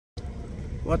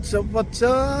What's up, what's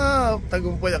up?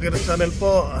 Tagumpay Akira Channel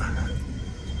po.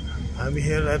 I'm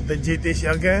here at the GTC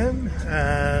again,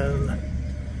 and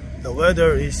the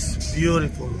weather is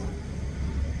beautiful.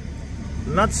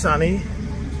 Not sunny,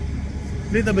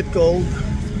 little bit cold,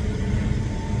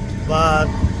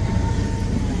 but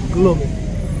gloomy.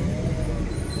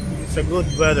 It's a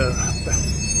good weather,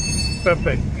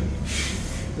 perfect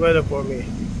weather for me.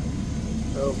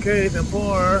 Okay,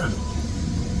 therefore,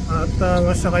 at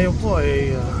ngasa kayo po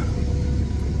ay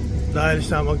dahil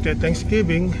sa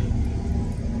magte-Thanksgiving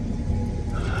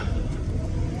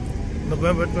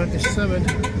November 27,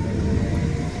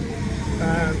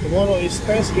 and tomorrow is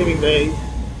Thanksgiving Day,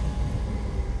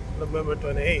 November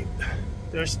 28,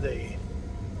 Thursday,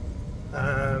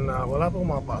 and wala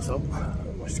pong mga pasok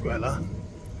mga eskwela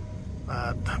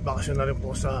at bakasyon na rin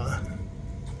po sa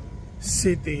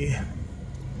city.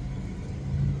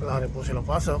 Wala rin po silang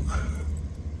pasok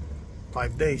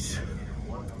 5 days.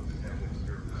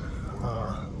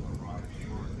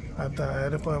 At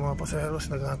ere po yung mga pasaheros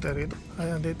naghahantay rito.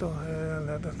 Ayan dito, ayan,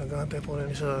 naghahantay po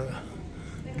rin sa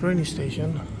train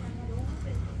station.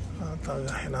 At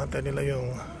hinahantay nila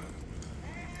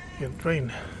yung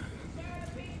train.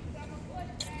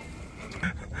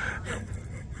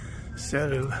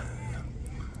 Cyril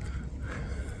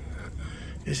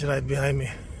is right behind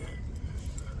me.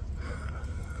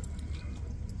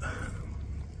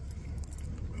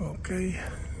 Okay,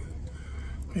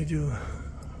 medyo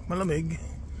malamig,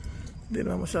 hindi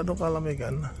na masyadong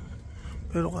kalamigan,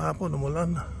 pero kahapon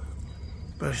umulan.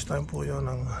 First time po yun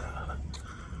ng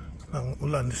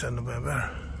ulan sa November.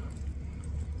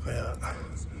 Kaya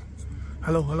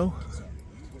hello.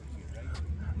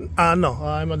 No,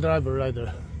 I'm a rider.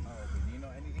 Do you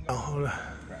know anything else?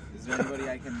 Is there anybody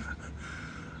I can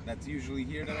that's usually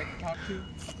here that I can talk to?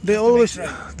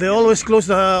 They always close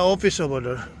the office over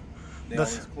there. They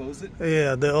always close it?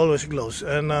 Yeah, they always close.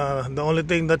 And the only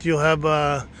thing that you have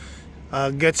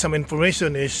get some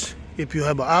information is if you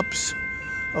have apps.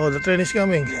 Oh, the train is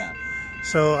coming. Yeah.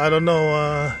 So I don't know.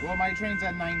 Well, my train's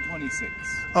at 9:26.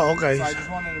 Oh, okay. So I just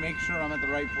wanted to make sure I'm at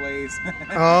the right place.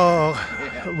 Oh,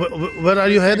 yeah. Where are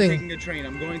you heading? I'm taking a train.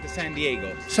 I'm going to San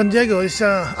Diego. San Diego is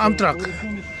Amtrak.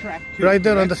 Track 2, Right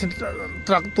there on the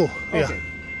track 2. Yeah. Okay,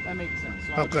 that makes sense.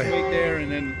 So I'll Okay. just wait there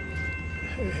and then.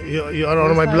 You are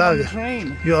on my blog.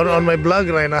 You are on my blog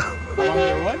right now. On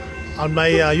your what? On my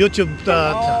YouTube. What's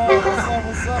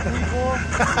up, people?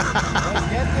 Let's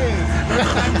get this.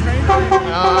 First time training.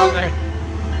 Okay.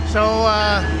 So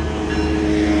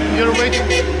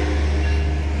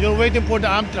you're waiting for the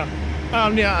Amtrak.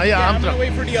 Yeah, I'm Amtrak. gonna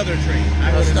wait for the other train.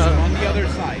 I was on the other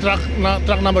side.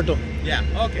 Truck number 2. Yeah.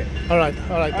 Okay. All right.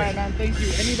 All right, man. Thank you.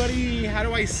 Anybody? How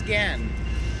do I scan?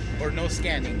 Or no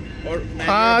scanning? Or man,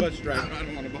 you're a bus driver. I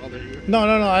don't want to bother you. No.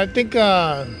 I think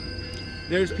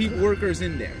there's people workers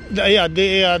in there.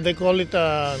 They call it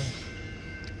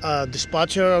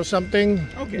dispatcher or something.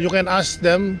 Okay. You can ask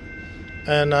them,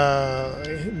 and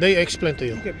they explain to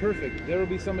you. Okay, perfect. There will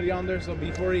be somebody on there, so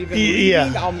before even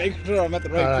leaving, I'll make sure I'm at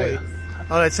the right place.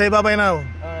 All right, say bye now.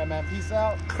 All right, man. Peace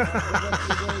out.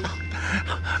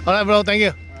 All right, bro. Thank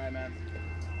you. All right, man.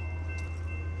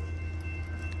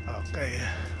 Okay.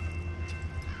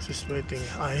 He's waiting.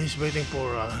 He's waiting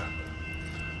for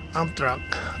Amtrak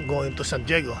going to San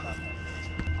Diego.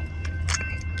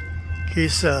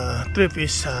 His trip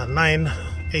is 9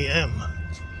 a.m.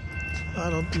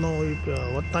 I don't know if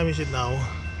what time is it now.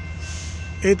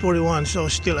 8:41,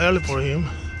 so still early for him.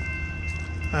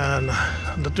 And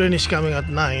the train is coming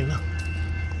at 9.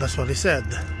 That's what he said.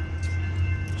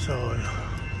 So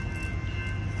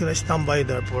gonna stand by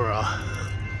there for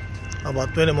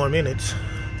about 20 more minutes.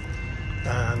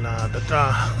 And the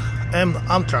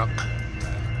Amtrak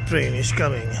train is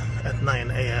coming at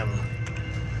 9 a.m.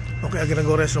 Okay, I'm gonna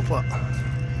go rest po.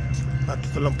 At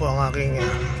ito lang po ang aking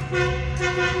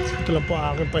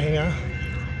pahinga.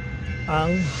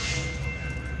 Ang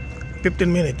 15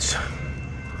 minutes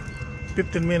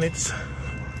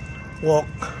walk,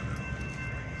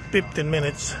 15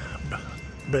 minutes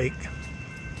break.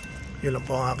 Yun lang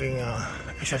po ang aking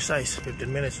exercise. 15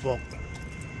 minutes walk.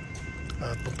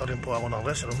 At punta rin po ako ng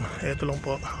restroom. Ito lang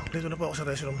po. Dito na po ako sa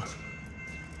restroom.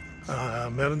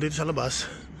 Meron dito sa labas.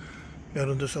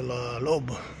 Meron doon sa loob.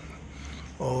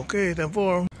 Okay, time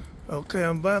for. Okay,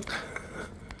 I'm back.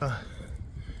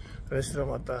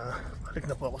 Restroom at balik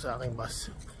na po ako sa aking bus.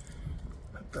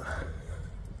 At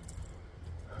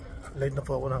late na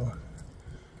po ako ng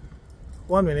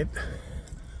 1 minute.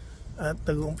 At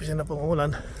nag-uumpisa na po ang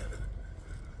ulan.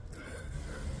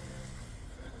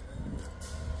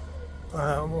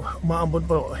 umaambon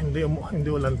pa, hindi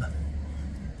ulan,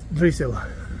 drizzle.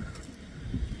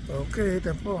 Okay,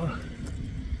 tempo.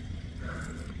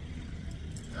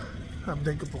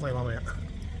 Update ko po kayo mamaya.